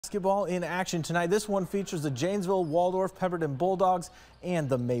Basketball in action tonight. This one features the Janesville, Waldorf, Pemberton Bulldogs and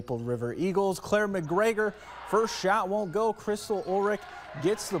the Maple River Eagles. Claire McGregor, first shot won't go. Crystal Ulrich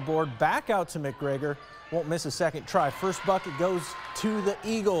gets the board back out to McGregor. Won't miss a second try. First bucket goes to the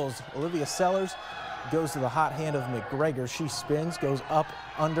Eagles. Olivia Sellers goes to the hot hand of McGregor. She spins, goes up,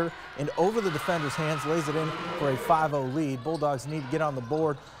 under, and over the defender's hands, lays it in for a 5-0 lead. Bulldogs need to get on the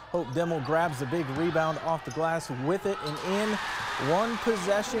board. Hope Dimmel grabs the big rebound off the glass with it and in. One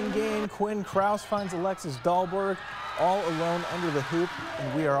possession game. Quinn Kraus finds Alexis Dahlberg all alone under the hoop,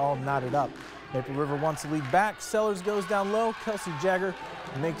 and we are all knotted up. Maple River wants the lead back. Sellers goes down low. Kelsey Jagger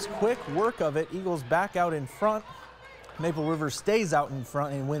makes quick work of it. Eagles back out in front. Maple River stays out in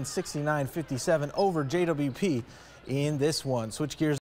front and wins 69-57 over JWP in this one. Switch gears.